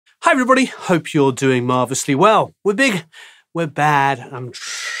Hi everybody, hope you're doing marvellously well. We're big, we're bad, I'm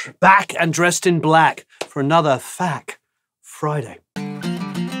back and dressed in black for another FAQ Friday.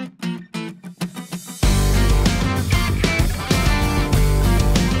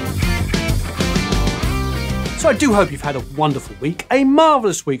 So I do hope you've had a wonderful week, a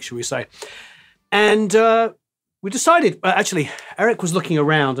marvellous week, shall we say. And we decided, actually, Eric was looking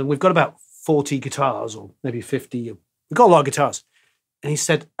around and we've got about 40 guitars or maybe 50. We've got a lot of guitars. And he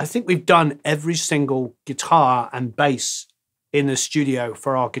said, I think we've done every single guitar and bass in the studio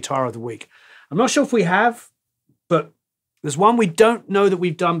for our Guitar of the Week. I'm not sure if we have, but there's one we don't know that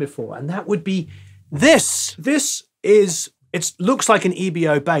we've done before, and that would be this. It looks like an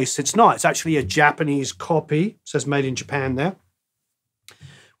EBO bass. It's not. It's actually a Japanese copy. It says made in Japan there.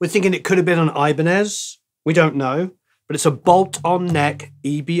 We're thinking it could have been an Ibanez. We don't know, but it's a bolt-on neck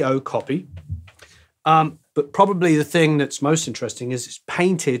EBO copy. But probably the thing that's most interesting is it's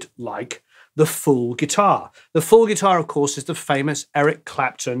painted like the full guitar. The full guitar, of course, is the famous Eric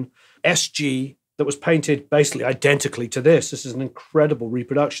Clapton SG that was painted basically identically to this. This is an incredible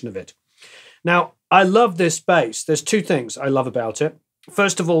reproduction of it. Now, I love this bass. There's two things I love about it.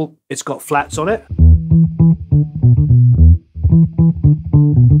 First of all, it's got flats on it.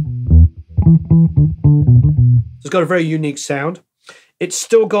 It's got a very unique sound. It's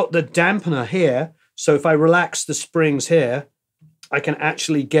still got the dampener here. So if I relax the springs here, I can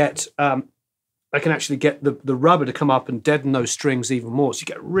actually get the rubber to come up and deaden those strings even more. So you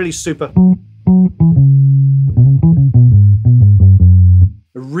get really super,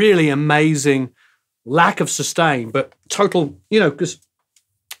 a really amazing lack of sustain, but total, you know, because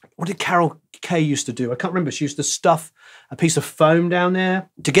what did Carol Kay used to do? I can't remember. She used to stuff a piece of foam down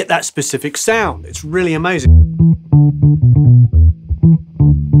there to get that specific sound. It's really amazing.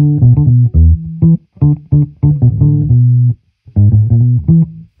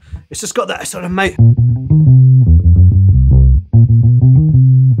 It's just got that sort of mate.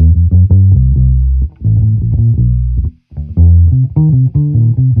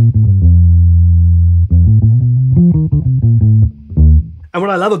 And what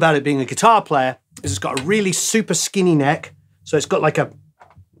I love about it being a guitar player is it's got a really super skinny neck. So it's got like a,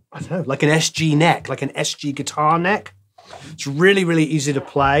 I don't know, like an SG neck, like an SG guitar neck. It's really, really easy to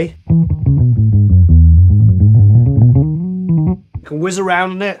play. You can whiz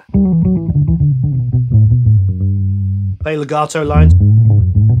around on it. Play legato lines.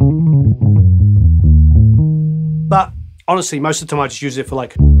 But honestly, most of the time I just use it for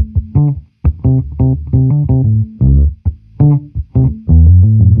like,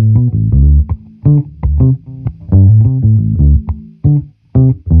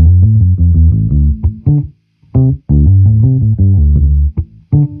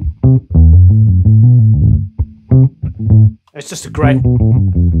 it's just a great.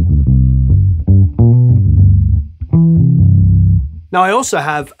 Now I also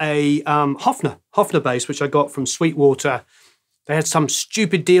have a Hofner bass, which I got from Sweetwater. They had some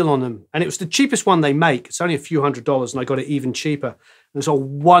stupid deal on them, and it was the cheapest one they make. It's only a few $100s, and I got it even cheaper. And it's a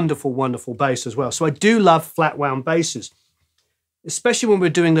wonderful, wonderful bass as well. So I do love flat wound basses, especially when we're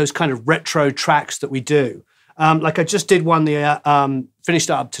doing those kind of retro tracks that we do. Like I just did one, finished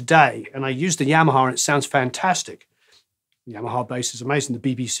it up today, and I used the Yamaha, and it sounds fantastic. The Yamaha bass is amazing,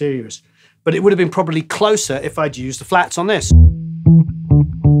 the BB series. But it would have been probably closer if I'd used the flats on this.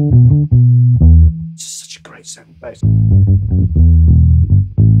 It's such a great sounding bass.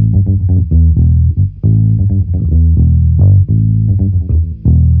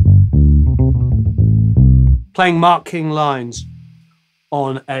 Playing Mark King lines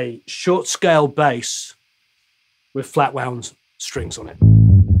on a short scale bass with flat wound strings on it.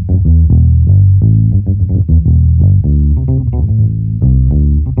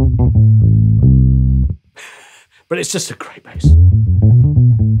 But it's just a great bass.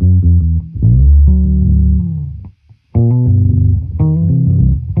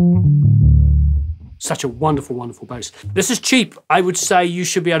 Such a wonderful, wonderful bass. This is cheap. I would say you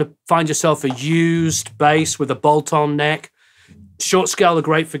should be able to find yourself a used bass with a bolt-on neck. Short scale are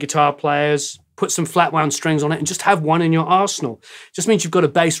great for guitar players. Put some flat wound strings on it and just have one in your arsenal. Just means you've got a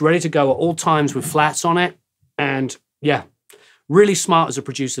bass ready to go at all times with flats on it. And yeah, really smart as a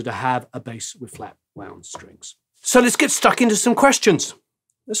producer to have a bass with flat wound strings. So let's get stuck into some questions.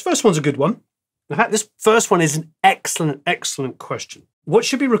 This first one's a good one. In fact, this first one is an excellent, excellent question. What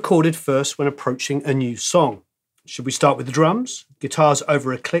should be recorded first when approaching a new song? Should we start with the drums, guitars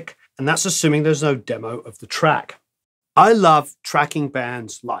over a click, and that's assuming there's no demo of the track? I love tracking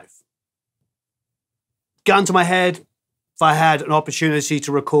bands live. Gun to my head, if I had an opportunity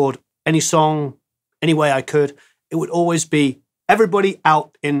to record any song, any way I could, it would always be everybody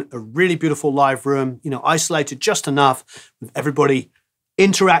out in a really beautiful live room, you know, isolated just enough with everybody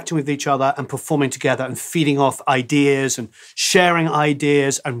interacting with each other and performing together and feeding off ideas and sharing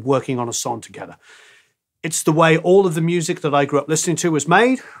ideas and working on a song together. It's the way all of the music that I grew up listening to was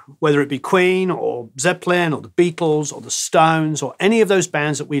made, whether it be Queen or Zeppelin or the Beatles or the Stones or any of those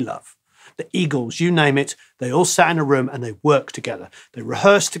bands that we love. The Eagles, you name it, they all sat in a room and they worked together. They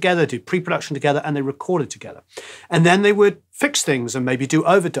rehearsed together, did pre-production together, and they recorded together. And then they would fix things and maybe do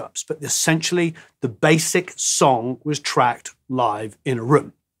overdubs. But essentially, the basic song was tracked live in a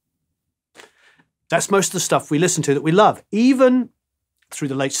room. That's most of the stuff we listen to that we love, even through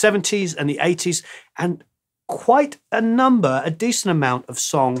the late 70s and the 80s, and quite a decent amount of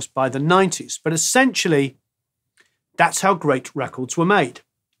songs by the 90s. But essentially, that's how great records were made,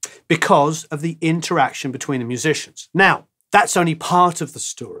 because of the interaction between the musicians. Now, that's only part of the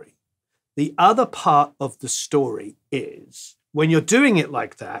story. The other part of the story is when you're doing it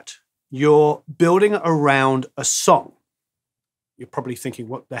like that, you're building around a song. You're probably thinking,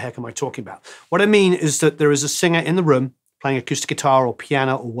 what the heck am I talking about? What I mean is that there is a singer in the room playing acoustic guitar or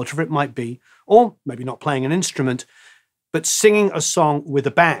piano or whatever it might be, or maybe not playing an instrument, but singing a song with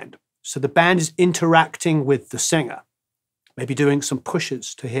a band. So the band is interacting with the singer, maybe doing some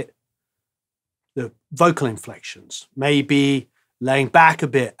pushes to hit the vocal inflections, maybe laying back a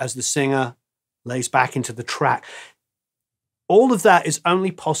bit as the singer lays back into the track. All of that is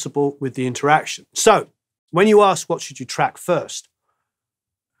only possible with the interaction. So when you ask what should you track first,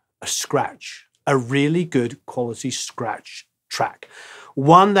 a scratch, a really good quality scratch track.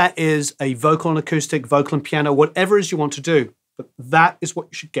 One that is a vocal and acoustic, vocal and piano, whatever it is you want to do, but that is what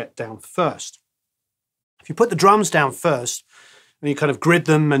you should get down first. If you put the drums down first, and you kind of grid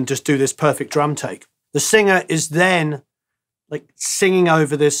them and just do this perfect drum take, the singer is then like singing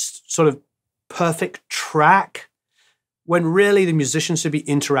over this sort of perfect track when really the musician should be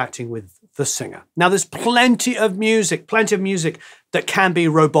interacting with the singer. Now, there's plenty of music that can be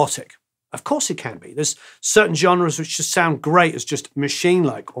robotic. Of course it can be. There's certain genres which just sound great as just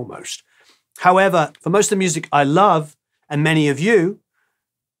machine-like almost. However, for most of the music I love, and many of you,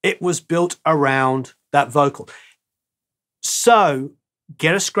 it was built around that vocal. So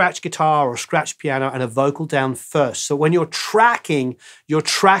get a scratch guitar or a scratch piano and a vocal down first. So when you're tracking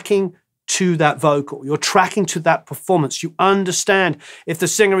to that vocal. You're tracking to that performance. You understand if the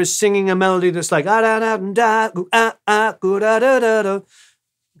singer is singing a melody that's like,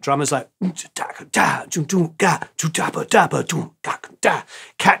 drummer's like,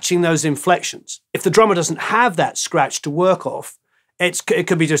 catching those inflections. If the drummer doesn't have that scratch to work off, it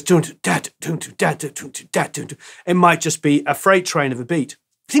could be just, it might just be a freight train of a beat.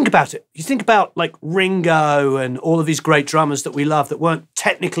 Think about it. You think about like Ringo and all of these great drummers that we love that weren't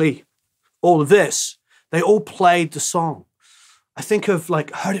technically all of this. They all played the song. I think of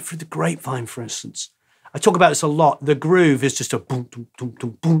like Heard It Through the Grapevine, for instance. I talk about this a lot. The groove is just a boom, boom, boom,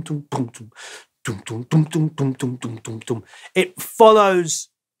 boom, boom, boom, boom, boom, boom, boom, boom, boom, boom, boom, boom, boom, boom. It follows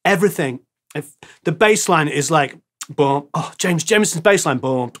everything. If the bass line is like boom, oh, Jameson's bass line,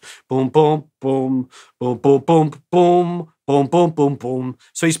 boom, boom, boom, boom, boom, boom, boom, boom, boom, boom, boom, boom.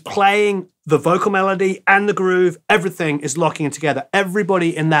 So he's playing the vocal melody and the groove. Everything is locking it together.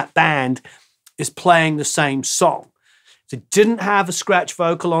 Everybody in that band is playing the same song. If it didn't have a scratch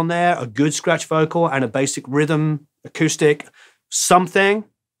vocal on there, a good scratch vocal and a basic rhythm, acoustic, something,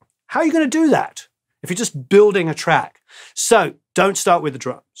 how are you going to do that if you're just building a track? So don't start with the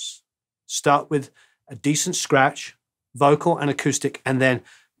drums. Start with a decent scratch, vocal and acoustic, and then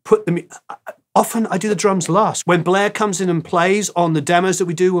put them. Often I do the drums last. When Blair comes in and plays on the demos that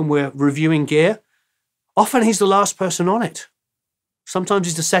we do when we're reviewing gear, often he's the last person on it. Sometimes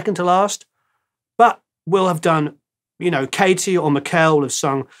he's the second to last, but we'll have done, you know, Katie or Mikkel will have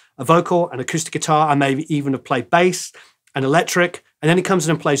sung a vocal and acoustic guitar, and maybe even have played bass and electric, and then he comes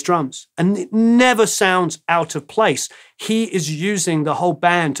in and plays drums. And it never sounds out of place. He is using the whole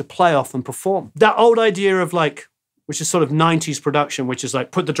band to play off and perform. That old idea of like, which is sort of 90s production, which is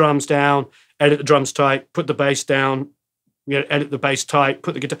like put the drums down, edit the drums tight, put the bass down, you know, edit the bass tight,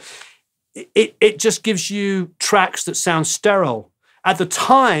 put the guitar. It just gives you tracks that sound sterile. At the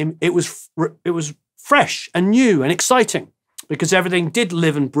time, it was fresh and new and exciting because everything did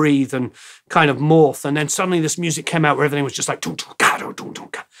live and breathe and kind of morph. And then suddenly this music came out where everything was just like,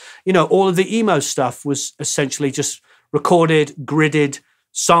 you know, all of the emo stuff was essentially just recorded, gridded,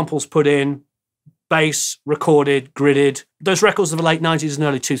 samples put in, bass, recorded, gridded. Those records of the late 90s and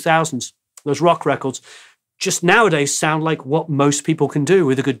early 2000s, those rock records, just nowadays sound like what most people can do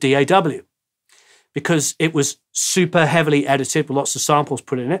with a good DAW because it was super heavily edited with lots of samples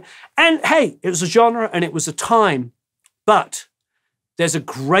put in it. And hey, it was a genre and it was a time, but there's a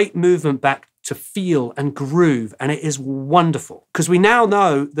great movement back to feel and groove, and it is wonderful. Because we now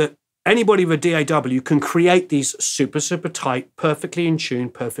know that anybody with a DAW can create these super, super tight, perfectly in tune,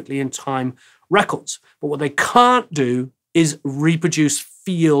 perfectly in time records. But what they can't do is reproduce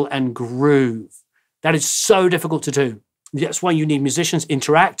feel and groove. That is so difficult to do. That's why you need musicians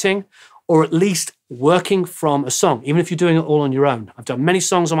interacting or at least working from a song, even if you're doing it all on your own. I've done many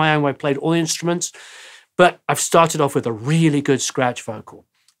songs on my own where I've played all the instruments, but I've started off with a really good scratch vocal.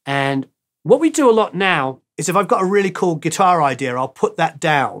 And what we do a lot now is if I've got a really cool guitar idea, I'll put that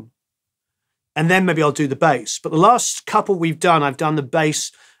down and then maybe I'll do the bass. But the last couple we've done, I've done the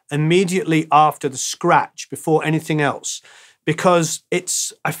bass immediately after the scratch, before anything else, because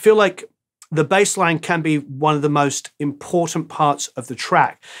I feel like the bass line can be one of the most important parts of the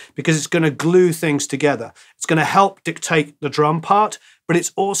track because it's going to glue things together. It's going to help dictate the drum part, but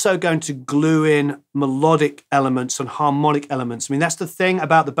it's also going to glue in melodic elements and harmonic elements. I mean, that's the thing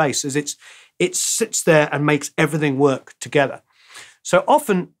about the bass, is it sits there and makes everything work together. So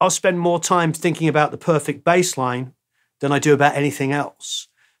often I'll spend more time thinking about the perfect bass line than I do about anything else.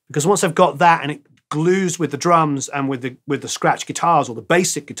 Because once I've got that and it glues with the drums and with the scratch guitars, or the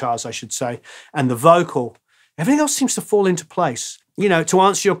basic guitars, I should say, and the vocal, everything else seems to fall into place. You know, to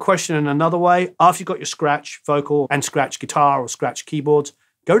answer your question in another way, after you've got your scratch vocal and scratch guitar or scratch keyboards,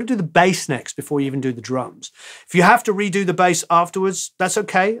 go to do the bass next before you even do the drums. If you have to redo the bass afterwards, that's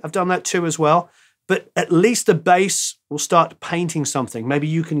okay. I've done that too as well. But at least the bass will start painting something. Maybe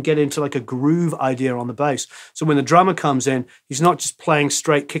you can get into like a groove idea on the bass. So when the drummer comes in, he's not just playing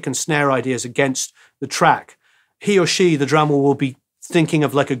straight kick and snare ideas against the track. He or she, the drummer, will be thinking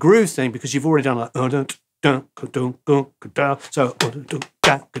of like a groove thing because you've already done like, so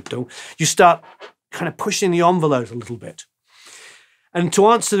you start kind of pushing the envelope a little bit. And to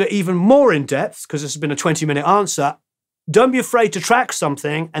answer it even more in depth, because this has been a 20-minute answer, don't be afraid to track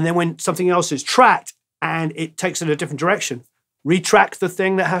something, and then when something else is tracked and it takes it in a different direction, retrack the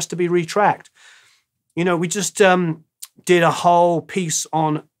thing that has to be retracked. You know, we just did a whole piece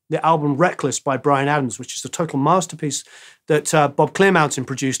on the album Reckless by Bryan Adams, which is a total masterpiece that Bob Clearmountain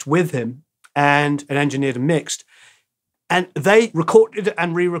produced with him and engineered and mixed. And they recorded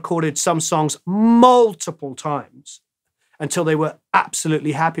and re-recorded some songs multiple times until they were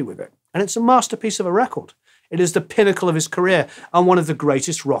absolutely happy with it. And it's a masterpiece of a record. It is the pinnacle of his career and one of the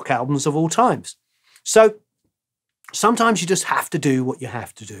greatest rock albums of all times. So sometimes you just have to do what you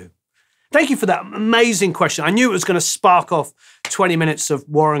have to do. Thank you for that amazing question. I knew it was going to spark off 20 minutes of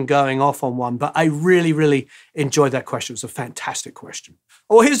Warren going off on one, but I really, really enjoyed that question. It was a fantastic question.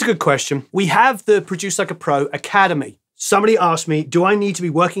 Oh, here's a good question. We have the Produce Like a Pro Academy. Somebody asked me, do I need to be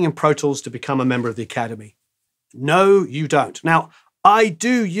working in Pro Tools to become a member of the Academy? No, you don't. Now, I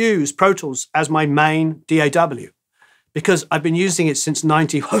do use Pro Tools as my main DAW because I've been using it since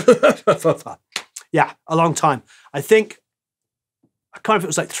 90. Yeah, a long time. I think, I can't remember if it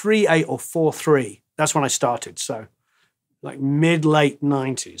was like 3.8 or 4.3. That's when I started. So like mid-late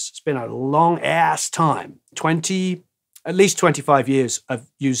 90s. It's been a long ass time. At least 25 years of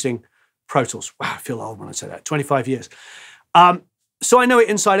using Pro Tools. Wow, I feel old when I say that. 25 years. So I know it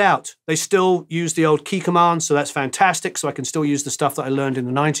inside out. They still use the old key commands, so that's fantastic. So I can still use the stuff that I learned in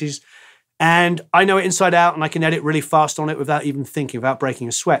the 90s. And I know it inside out, and I can edit really fast on it without even thinking, without breaking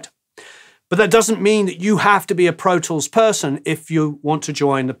a sweat. But that doesn't mean that you have to be a Pro Tools person if you want to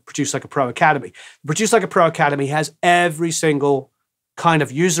join the Produce Like a Pro Academy. The Produce Like a Pro Academy has every single kind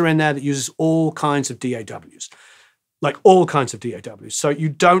of user in there that uses all kinds of DAWs. Like all kinds of DAWs. So you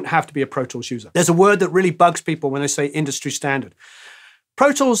don't have to be a Pro Tools user. There's a word that really bugs people when they say industry standard.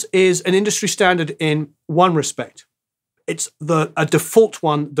 Pro Tools is an industry standard in one respect. It's a default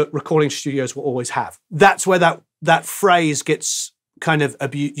one that recording studios will always have. That's where that phrase gets kind of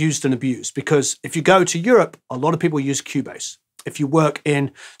used and abused, because if you go to Europe, a lot of people use Cubase. If you work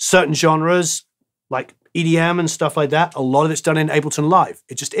in certain genres like EDM and stuff like that, a lot of it's done in Ableton Live.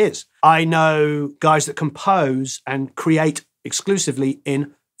 It just is. I know guys that compose and create exclusively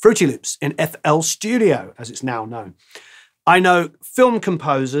in Fruity Loops, in FL Studio, as it's now known. I know film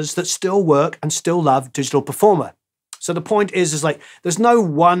composers that still work and still love Digital Performer. So the point is like, there's no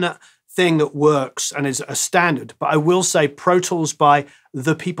one thing that works and is a standard, but I will say Pro Tools, by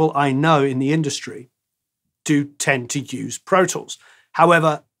the people I know in the industry, do tend to use Pro Tools.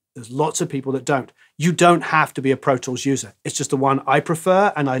 However, there's lots of people that don't. You don't have to be a Pro Tools user. It's just the one I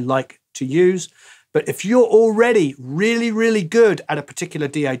prefer and I like to use. But if you're already really, really good at a particular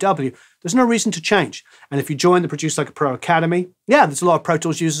DAW, there's no reason to change. And if you join the Produce Like a Pro Academy, yeah, there's a lot of Pro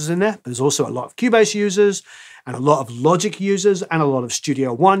Tools users in there, but there's also a lot of Cubase users, and a lot of Logic users, and a lot of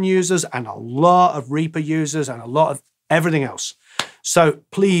Studio One users, and a lot of Reaper users, and a lot of everything else. So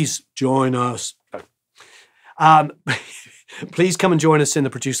please join us. Please come and join us in the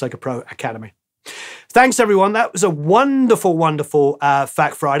Produce Like a Pro Academy. Thanks, everyone. That was a wonderful, wonderful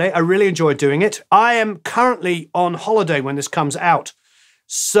Fact Friday. I really enjoyed doing it. I am currently on holiday when this comes out,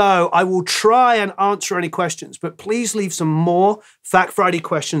 so I will try and answer any questions, but please leave some more Fact Friday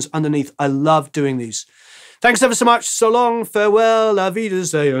questions underneath. I love doing these. Thanks ever so much. So long, farewell, la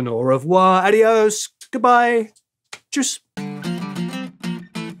vida, and au revoir, adios, goodbye, tschüss.